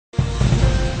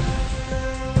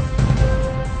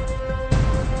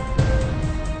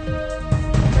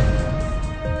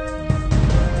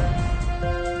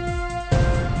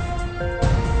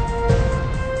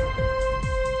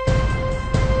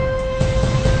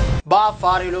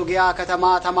በአፋር ሎጊያ ከተማ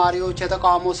ተማሪዎች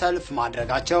የተቃውሞ ሰልፍ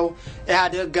ማድረጋቸው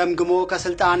ኢህአዴግ ገምግሞ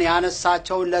ከስልጣን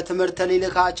ያነሳቸው ለትምህርት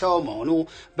ሊልካቸው መሆኑ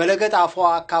በለገጣፎ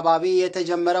አካባቢ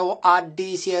የተጀመረው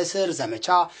አዲስ የእስር ዘመቻ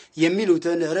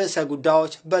የሚሉትን ርዕሰ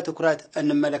ጉዳዮች በትኩረት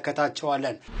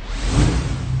እንመለከታቸዋለን።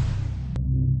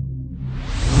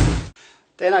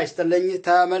 ጤና ይስጥልኝ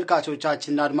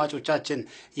ተመልካቾቻችንና አድማጮቻችን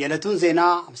የዕለቱን ዜና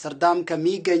አምስተርዳም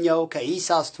ከሚገኘው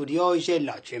ከኢሳት ስቱዲዮ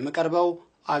ይዤላችሁ የምቀርበው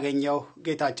አገኘው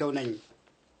ጌታቸው ነኝ።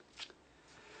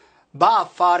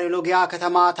 በአፋር ሎጊያ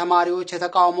ከተማ ተማሪዎች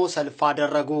የተቃውሞ ሰልፍ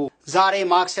አደረጉ። ዛሬ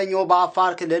ማክሰኞ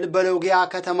በአፋር ክልል በሎጊያ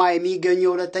ከተማ የሚገኙ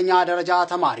ሁለተኛ ደረጃ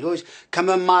ተማሪዎች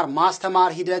ከመማር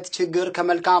ማስተማር ሂደት ችግር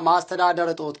ከመልካም አስተዳደር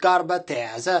እጦት ጋር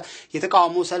በተያያዘ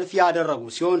የተቃውሞ ሰልፍ ያደረጉ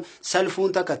ሲሆን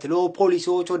ሰልፉን ተከትሎ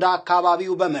ፖሊሶች ወደ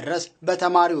አካባቢው በመድረስ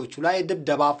በተማሪዎቹ ላይ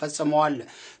ድብደባ ፈጽመዋል።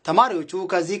 ተማሪዎቹ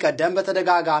ከዚህ ቀደም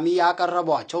በተደጋጋሚ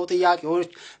ያቀረቧቸው ጥያቄዎች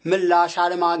ምላሽ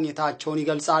አለማግኘታቸውን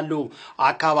ይገልጻሉ።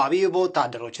 አካባቢው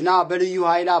በወታደሮችና በልዩ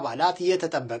ኃይል አባላት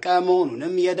እየተጠበቀ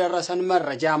መሆኑንም የደረሰን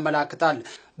መረጃ ያመለክታል።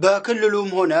 በክልሉም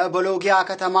ሆነ በሎጊያ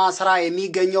ከተማ ስራ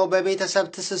የሚገኘው በቤተሰብ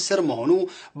ትስስር መሆኑ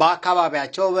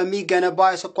በአካባቢያቸው በሚገነባው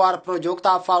የስኳር ፕሮጀክት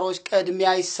አፋሮች ቅድሚያ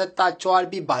ይሰጣቸዋል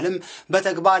ቢባልም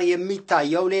በተግባር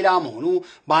የሚታየው ሌላ መሆኑ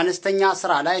በአነስተኛ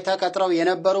ስራ ላይ ተቀጥረው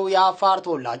የነበሩ የአፋር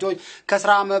ተወላጆች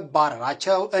ከስራ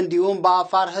መባረራቸው እንዲሁም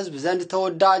በአፋር ህዝብ ዘንድ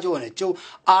ተወዳጅ የሆነችው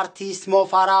አርቲስት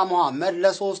ሞፋራ መሐመድ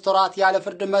ለ3 ወራት ያለ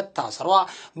ፍርድ መታሰሯ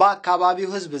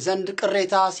በአካባቢው ህዝብ ዘንድ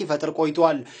ቅሬታ ሲፈጥር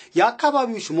ቆይቷል።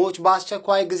 የአካባቢው ሽሞች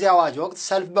በአስቸኳይ ጊዜ አዋጅ ወቅት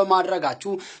ሰልፍ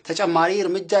በማድረጋቸው ተጨማሪ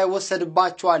እርምጃ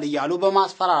ይወሰድባቸዋል እያሉ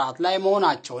በማስፈራራት ላይ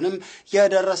መሆናቸውንም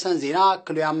የደረሰን ዜና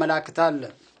አክሎ ያመለክታል።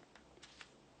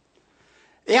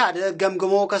 ኢህአዴግ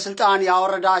ገምግሞ ከስልጣን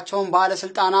ያወረዳቸውን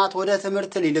ባለስልጣናት ወደ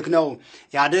ትምህርት ሊልክ ነው።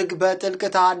 ኢህአዴግ በጥልቅ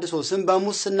ተሐድሶ ስም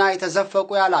በሙስና የተዘፈቁ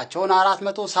ያላቸውን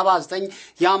 479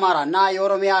 የአማራና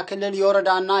የኦሮሚያ ክልል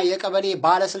የወረዳና የቀበሌ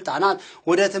ባለስልጣናት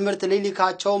ወደ ትምህርት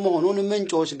ሊልካቸው መሆኑን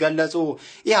ምንጮች ገለጹ።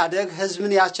 ኢህአዴግ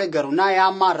ህዝብን ያስቸገሩና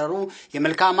ያማረሩ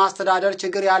የመልካም አስተዳደር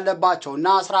ችግር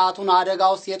ያለባቸውና ስርዓቱን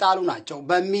አደጋ ውስጥ የጣሉ ናቸው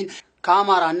በሚል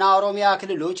ከአማራና ኦሮሚያ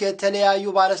ክልሎች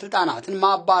የተለያዩ ባለስልጣናትን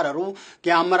ማባረሩ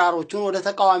የአመራሮቹን ወደ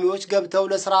ተቃዋሚዎች ገብተው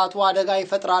ለስርዓቱ አደጋ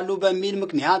ይፈጥራሉ በሚል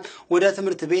ምክንያት ወደ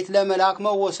ትምህርት ቤት ለመላክ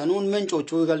መወሰኑን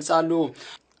ምንጮቹ ይገልጻሉ።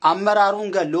 አመራሩን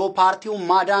ገሎ ፓርቲውን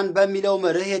ማዳን በሚለው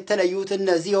መርህ የተለዩት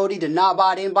እነዚህ ኦዲድና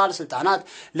ባዴን ባለስልጣናት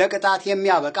ለቅጣት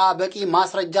የሚያበቃ በቂ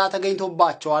ማስረጃ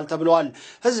ተገኝቶባቸዋል ተብሏል።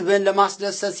 ህዝብን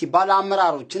ለማስደሰት ሲባል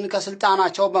አመራሮችን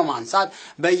ከስልጣናቸው በማንሳት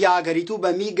በየሀገሪቱ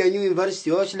በሚገኙ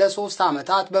ዩኒቨርሲቲዎች ለ3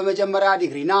 ዓመታት በመጀመሪያ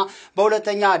ዲግሪና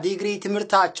በሁለተኛ ዲግሪ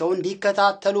ትምህርታቸውን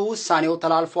እንዲከታተሉ ውሳኔው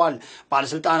ተላልፏል።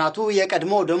 ባለስልጣናቱ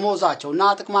የቀድሞ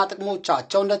ደሞዛቸውና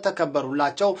ጥቅሞቻቸው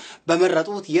እንደተከበሩላቸው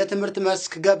በመረጡት የትምህርት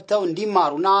መስክ ገብተው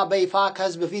እንዲማሩና በይፋ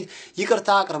ከህዝብ ፊት ይቅርታ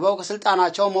አቅርበው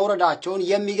ከስልጣናቸው መውረዳቸውን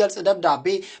የሚገልጽ ደብዳቤ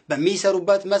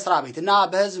በሚሰሩበት መስሪያ ቤትና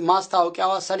በህዝብ ማስታወቂያ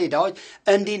ሰሌዳዎች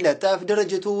እንዲለጠፍ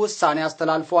ድርጅቱ ውሳኔ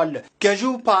አስተላልፏል።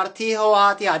 ገዢው ፓርቲ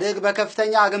ህወሓት ኢህአዴግ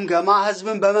በከፍተኛ ግምገማ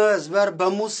ህዝብን በመመዝበር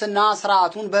በሙስና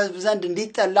ስርዓቱን በህዝብ ዘንድ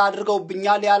እንዲጠላ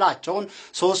አድርገውብኛል ያላቸውን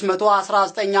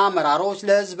 319 አመራሮች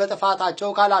ለህዝብ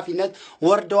በጥፋታቸው ኃላፊነት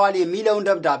ወርደዋል የሚለውን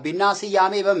ደብዳቤና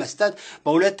ስያሜ በመስጠት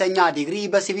በሁለተኛ ዲግሪ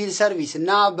በሲቪል ሰርቪስና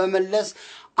በመለስ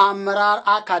አመራር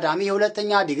አካዳሚ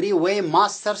የሁለተኛ ዲግሪ ወይም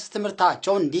ማስተርስ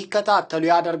ትምህርታቸውን እንዲከታተሉ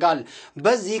ያደርጋል።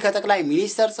 በዚህ ከጠቅላይ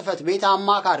ሚኒስትር ጽህፈት ቤት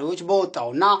አማካሪዎች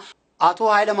በወጣውና አቶ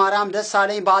ኃይለ ማርያም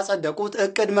ደሳለኝ ባጸደቁት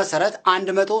እቅድ መሰረት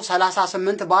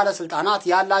 138 ባለስልጣናት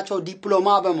ያላቸው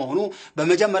ዲፕሎማ በመሆኑ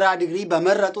በመጀመሪያ ዲግሪ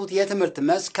በመረጡት የትምህርት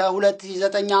መስክ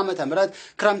ከ2009 ዓ.ም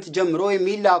ክረምት ጀምሮ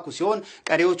የሚላኩ ሲሆን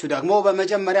ቀሪዎቹ ደግሞ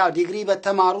በመጀመሪያ ዲግሪ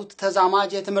በተማሩት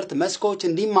ተዛማጅ የትምህርት መስኮች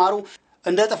እንዲማሩ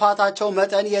እንደ ጥፋታቸው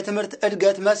መጠን የትምህርት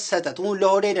እድገት መሰጠቱን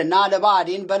ለኦህዴድና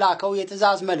ለባዴን በላከው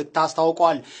የትዕዛዝ መልእክት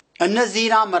አስታውቋል።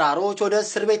 እነዚህን አመራሮች ወደ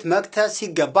እስር ቤት መክተት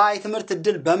ሲገባ የትምህርት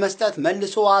እድል በመስጠት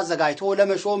መልሶ አዘጋጅቶ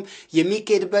ለመሾም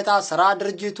የሚኬድበት አሰራር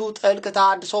ድርጅቱ ጥልቅ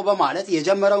ተሐድሶ በማለት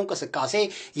የጀመረው እንቅስቃሴ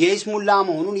የይስሙላ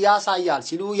መሆኑን ያሳያል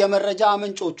ሲሉ የመረጃ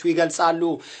ምንጮቹ ይገልጻሉ።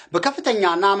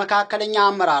 በከፍተኛና መካከለኛ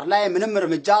አመራር ላይ ምንም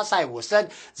እርምጃ ሳይወሰድ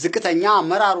ዝቅተኛ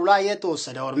አመራሩ ላይ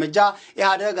የተወሰደው እርምጃ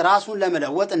ኢህአዴግ ራሱን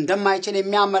ለመለወጥ እንደማይችል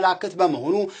የሚያመለክት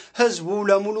በመሆኑ ህዝቡ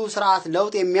ለሙሉ ስርዓት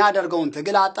ለውጥ የሚያደርገውን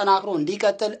ትግል አጠናክሮ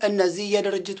እንዲቀጥል እነዚህ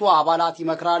የድርጅቱ አባላት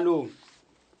ይመክራሉ።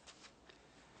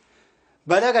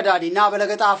 በለገዳዲና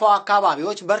በለገጣፎ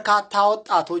አካባቢዎች በርካታ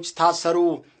ወጣቶች ታሰሩ።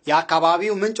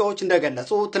 የአካባቢው ምንጮች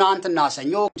እንደገለጹ ትናንትና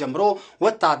ሰኞ ጀምሮ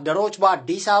ወታደሮች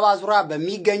በአዲስ አበባ ዙሪያ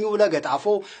በሚገኙ ለገጣፎ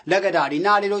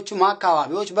ለገዳዲና ሌሎችም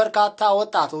አካባቢዎች በርካታ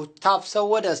ወጣቶች ታፍሰው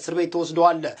ወደ እስር ቤት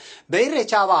ተወስደዋል።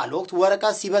 በኢሬቻ በዓል ወቅት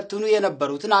ወረቀት ሲበትኑ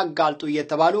የነበሩትን አጋልጡ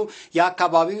እየተባሉ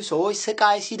የአካባቢው ሰዎች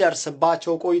ስቃይ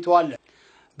ሲደርስባቸው ቆይተዋል።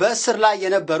 በእስር ላይ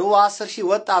የነበሩ 10,000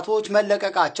 ወጣቶች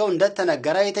መለቀቃቸው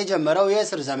እንደተነገረ የተጀመረው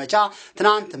የእስር ዘመቻ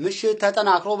ትናንት ምሽት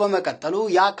ተጠናክሮ በመቀጠሉ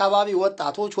የአካባቢ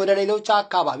ወጣቶች ወደ ሌሎች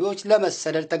አካባቢዎች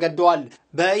ለመሰደድ ተገደዋል።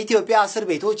 በኢትዮጵያ እስር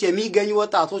ቤቶች የሚገኙ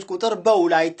ወጣቶች ቁጥር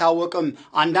በውል አይታወቅም።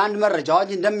 አንዳንድ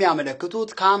መረጃዎች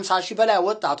እንደሚያመለክቱት ከ50,000 በላይ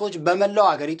ወጣቶች በመላው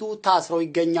አገሪቱ ታስረው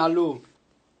ይገኛሉ።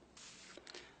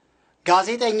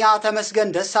 ጋዜጠኛ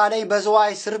ተመስገን ደሳለኝ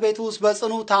በዝዋይ እስር ቤት ውስጥ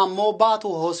በጽኑ ታሞ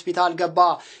ባቱ ሆስፒታል ገባ።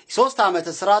 3 ዓመት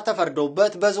እስራት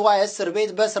ተፈርዶበት በዝዋይ እስር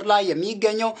ቤት በእስር ላይ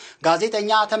የሚገኘው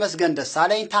ጋዜጠኛ ተመስገን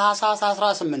ደሳለኝ ታህሳስ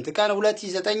 18 ቀን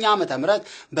 2009 ዓ.ም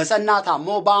በጸና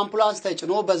ታሞ በአምቡላንስ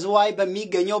ተጭኖ በዝዋይ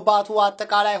በሚገኘው ባቱ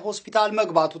አጠቃላይ ሆስፒታል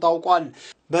መግባቱ ታውቋል።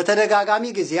 በተደጋጋሚ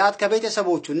ጊዜያት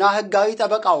ከቤተሰቦቹና ህጋዊ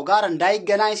ጠበቃው ጋር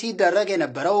እንዳይገናኝ ሲደረግ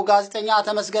የነበረው ጋዜጠኛ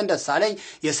ተመስገን ደሳለኝ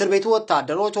የእስር ቤቱ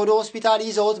ወታደሮች ወደ ሆስፒታል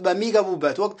ይዘውት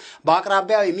በሚገቡበት ወቅት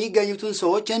በአቅራቢያው የሚገኙትን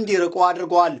ሰዎች እንዲርቁ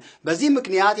አድርገዋል። በዚህ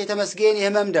ምክንያት የተመስገን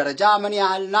የህመም ደረጃ ምን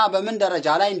ያህልና በምን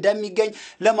ደረጃ ላይ እንደሚገኝ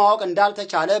ለማወቅ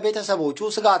እንዳልተቻለ ቤተሰቦቹ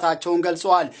ስጋታቸውን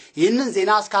ገልጸዋል። ይህንን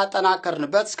ዜና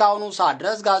እስካጠናከርንበት እስካሁኑ ሰዓት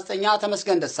ድረስ ጋዜጠኛ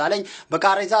ተመስገን ደሳለኝ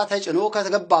በቃሬዛ ተጭኖ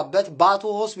ከተገባበት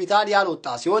ባቱ ሆስፒታል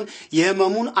ያልወጣ ሲሆን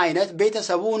የህመሙ አይነት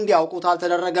ቤተሰቡ እንዲያውቁት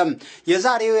አልተደረገም።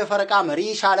 የዛሬው የፈረቃ መሪ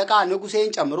ሻለቃ ንጉሴን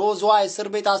ጨምሮ ዝዋይ እስር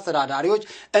ቤት አስተዳዳሪዎች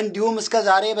እንዲሁም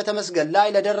እስከዛሬ በተመስገን ላይ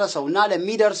ለደረሰውና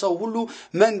ለሚደርሰው ሁሉ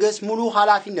መንግስት ሙሉ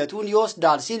ኃላፊነቱን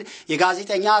ይወስዳል ሲል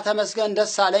የጋዜጠኛ ተመስገን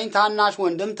ደሳለኝ ታናሽ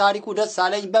ወንድም ታሪኩ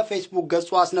ደሳለኝ በፌስቡክ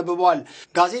ገጹ አስነብቧል።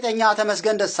 ጋዜጠኛ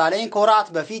ተመስገን ደሳለኝ ከወራት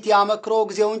በፊት የአመክሮ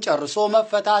ጊዜውን ጨርሶ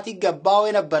መፈታት ይገባው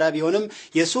የነበረ ቢሆንም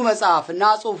የሱ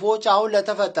መጽሐፍና ጽሑፎች አሁን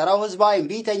ለተፈጠረው ህዝባዊ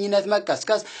እምቢተኝነት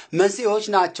መቀስቀስ መንስኤዎች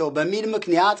ናቸው በሚል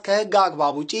ምክንያት ከህግ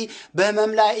አግባብ ውጪ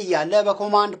በህመም ላይ እያለ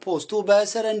በኮማንድ ፖስቱ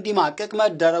በእስር እንዲማቀቅ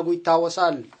መደረጉ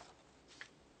ይታወሳል።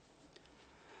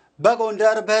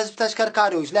 በጎንደር በህዝብ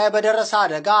ተሽከርካሪዎች ላይ በደረሰ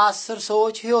አደጋ 10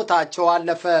 ሰዎች ህይወታቸው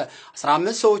አለፈ።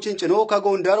 15 ሰዎችን ጭኖ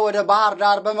ከጎንደር ወደ ባህር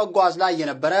ዳር በመጓዝ ላይ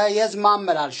የነበረ የህዝብ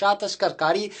ማመላለሻ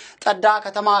ተሽከርካሪ ጠዳ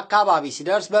ከተማ አካባቢ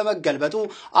ሲደርስ በመገልበጡ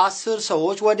 10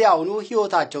 ሰዎች ወዲያውኑ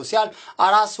ህይወታቸው ሲያልፍ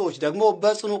 4 ሰዎች ደግሞ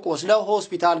በጽኑ ቆስለው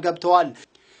ሆስፒታል ገብተዋል።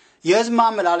 የህዝብ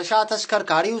ማመላለሻ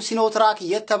ተሽከርካሪው ሲኖትራክ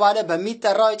እየተባለ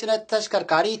በሚጠራው የጭነት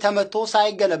ተሽከርካሪ ተመቶ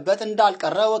ሳይገለበጥ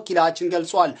እንዳልቀረ ወኪላችን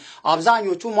ገልጿል።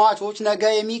 አብዛኞቹ ሟቾች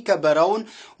ነገ የሚከበረውን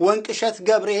ወንቅሸት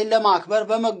ገብርኤል ለማክበር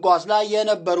በመጓዝ ላይ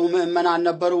የነበሩ ምዕመናን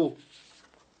ነበሩ።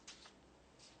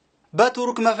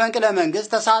 በቱርክ መፈንቅለ መንግስት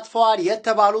ተሳትፈዋል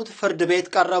የተባሉት ፍርድ ቤት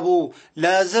ቀረቡ።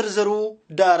 ለዝርዝሩ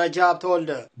ደረጃ ተወልደ።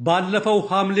 ባለፈው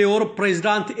ሐምሌ ወር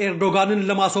ፕሬዝዳንት ኤርዶጋንን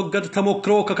ለማስወገድ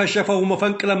ተሞክሮ ከከሸፈው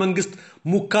መፈንቅለ መንግስት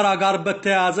ሙከራ ጋር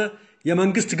በተያያዘ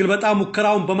የመንግስት ግልበጣ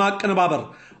ሙከራውን በማቀነባበር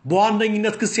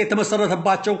በዋነኝነት ክስ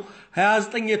የተመሰረተባቸው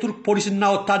 29 የቱርክ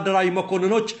ፖሊስና ወታደራዊ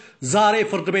መኮንኖች ዛሬ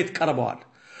ፍርድ ቤት ቀርበዋል።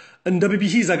 እንደ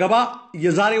ቢቢሲ ዘገባ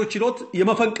የዛሬው ችሎት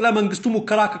የመፈንቅለ መንግስቱ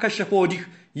ሙከራ ከከሸፈ ወዲህ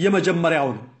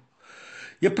የመጀመሪያው ነው።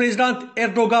 የፕሬዝዳንት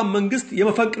ኤርዶጋን መንግስት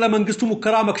የመፈንቅለ መንግስቱ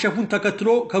ሙከራ መክሸፉን ተከትሎ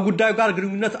ከጉዳዩ ጋር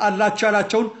ግንኙነት አላቸው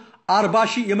ያላቸውን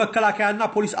 40,000 የመከላከያና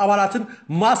ፖሊስ አባላትን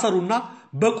ማሰሩና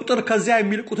በቁጥር ከዚያ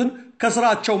የሚልቁትን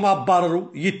ከስራቸው ማባረሩ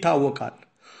ይታወቃል።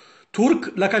 ቱርክ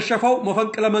ለከሸፈው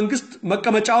መፈንቅለ መንግስት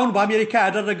መቀመጫውን በአሜሪካ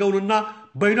ያደረገውንና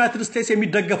በዩናይትድ ስቴትስ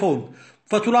የሚደገፈውን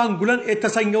ፈቱላን ጉለን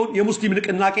የተሰኘውን የሙስሊም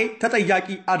ንቅናቄ ተጠያቂ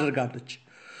አድርጋለች።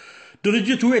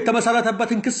 ድርጅቱ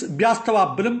የተመሰረተበትን ክስ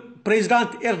ቢያስተባብልም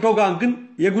ፕሬዝዳንት ኤርዶጋን ግን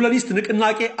የጉለኒስት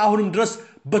ንቅናቄ አሁንም ድረስ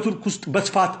በቱርክ ውስጥ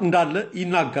በስፋት እንዳለ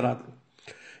ይናገራሉ።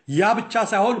 ያ ብቻ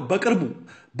ሳይሆን በቅርቡ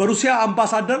በሩሲያ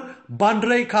አምባሳደር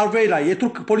ባንድሬይ ካርቬይ ላይ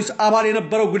የቱርክ ፖሊስ አባል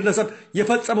የነበረው ግለሰብ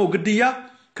የፈጸመው ግድያ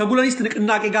ከጉለኒስት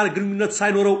ንቅናቄ ጋር ግንኙነት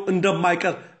ሳይኖረው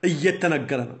እንደማይቀር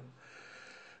እየተነገረ ነው።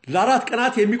 ለአራት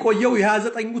ቀናት የሚቆየው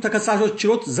የ29 ተከሳሾች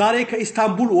ችሎት ዛሬ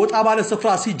ከኢስታንቡል ወጣ ባለ ስፍራ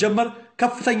ሲጀመር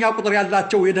ከፍተኛ ቁጥር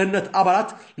ያላቸው የደህንነት አባላት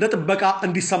ለጥበቃ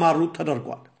እንዲሰማሩ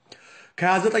ተደርጓል።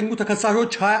 ከ29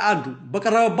 ተከሳሾች 21ዱ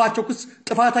በቀረበባቸው ክስ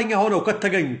ጥፋተኛ ሆነው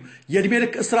ከተገኙ የዕድሜ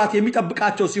ልክ እስራት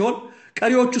የሚጠብቃቸው ሲሆን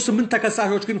ቀሪዎቹ 8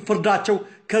 ተከሳሾች ግን ፍርዳቸው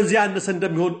ከዚያ ያነሰ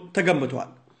እንደሚሆን ተገምቷል።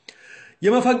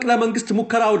 የመፈንቅለ መንግስት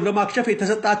ሙከራውን ለማክሸፍ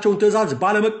የተሰጣቸውን ትዕዛዝ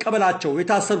ባለመቀበላቸው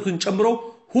የታሰሩትን ጨምሮ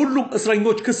ሁሉም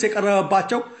እስረኞች ክስ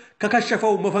የቀረበባቸው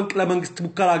ከከሸፈው መፈንቅለ መንግስት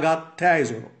ሙከራ ጋር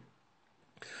ተያይዞ ነው።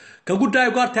 ከጉዳዩ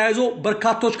ጋር ተያይዞ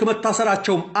በርካቶች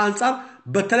ከመታሰራቸውም አንፃር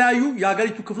በተለያዩ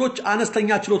የአገሪቱ ክፍሎች አነስተኛ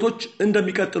ችሎቶች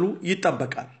እንደሚቀጥሉ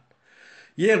ይጠበቃል።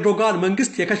 የኤርዶጋን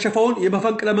መንግስት የከሸፈውን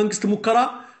የመፈንቅለ መንግስት ሙከራ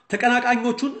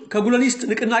ተቀናቃኞቹን ከጉለኒስት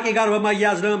ንቅናቄ ጋር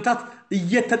በማያያዝ ለመምታት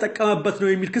እየተጠቀመበት ነው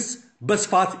የሚል ክስ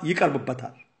በስፋት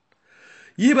ይቀርብበታል።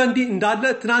 ይህ በእንዲህ እንዳለ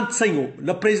ትናንት ሰኞ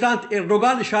ለፕሬዝዳንት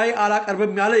ኤርዶጋን ሻይ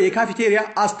አላቀርብም ያለ የካፌቴሪያ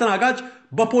አስተናጋጅ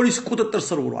በፖሊስ ቁጥጥር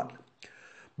ስር ውሏል።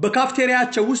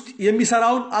 በካፌቴሪያቸው ውስጥ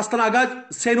የሚሰራውን አስተናጋጅ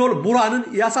ሴኖር ቡራንን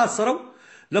ያሳሰረው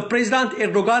ለፕሬዝዳንት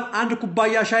ኤርዶጋን አንድ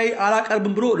ኩባያ ሻይ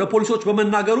አላቀርብም ብሎ ለፖሊሶች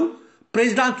በመናገሩ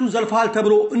ፕሬዝዳንቱን ዘልፈሃል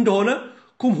ተብሎ እንደሆነ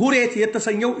ኩምሁሪየት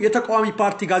የተሰኘው የተቃዋሚ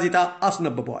ፓርቲ ጋዜጣ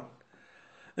አስነብበዋል።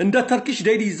 እንደ ተርኪሽ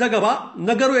ዴይሊ ዘገባ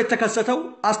ነገሩ የተከሰተው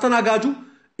አስተናጋጁ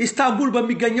ኢስታንቡል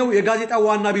በሚገኘው የጋዜጣው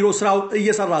ዋና ቢሮ ስራው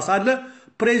እየሰራ ሳለ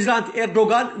ፕሬዝዳንት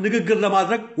ኤርዶጋን ንግግር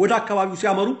ለማድረግ ወደ አካባቢው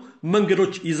ሲያመሩ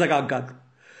መንገዶች ይዘጋጋሉ።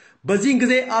 በዚህን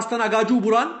ጊዜ አስተናጋጁ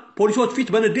ቡራን ፖሊሶች ፊት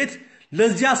በንዴት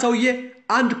ለዚያ ሰውዬ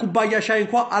አንድ ኩባያ ሻይ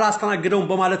እንኳን አላስተናግደውም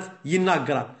በማለት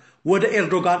ይናገራል ወደ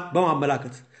ኤርዶጋን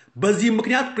በማመላከት። በዚህም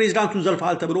ምክንያት ፕሬዝዳንቱን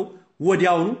ዘልፈሃል ተብሎ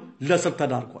ወዲያውኑ ለስር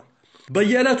ተዳርጓል።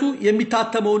 በየዕለቱ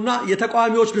የሚታተመውና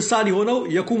የተቃዋሚዎች ልሳን የሆነው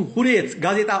የኩምሁሪየት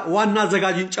ጋዜጣ ዋና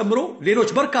አዘጋጅን ጨምሮ ሌሎች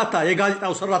በርካታ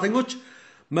የጋዜጣው ሰራተኞች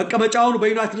መቀመጫውን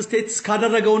በዩናይትድ ስቴትስ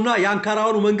ካደረገውና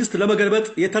የአንካራውን መንግስት ለመገልበጥ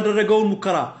የተደረገውን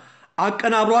ሙከራ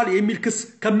አቀናብሯል የሚል ክስ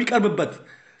ከሚቀርብበት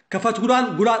ከፈትጉዳን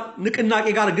ጉዳን ንቅናቄ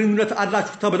ጋር ግንኙነት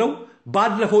አላችሁ ተብለው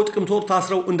ባለፈው ጥቅምት ወር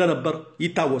ታስረው እንደነበር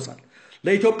ይታወሳል።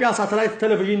 ለኢትዮጵያ ሳተላይት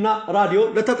ቴሌቪዥንና ራዲዮ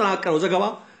ለተጠናቀረው ዘገባ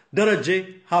ደረጀ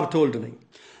ሀብተወልድ ነኝ።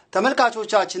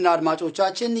 ተመልካቾቻችንና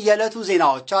አድማጮቻችን የዕለቱ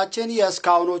ዜናዎቻችን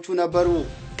የእስካሁኖቹ ነበሩ።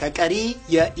 ከቀሪ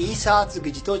የኢሳት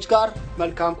ዝግጅቶች ጋር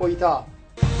መልካም ቆይታ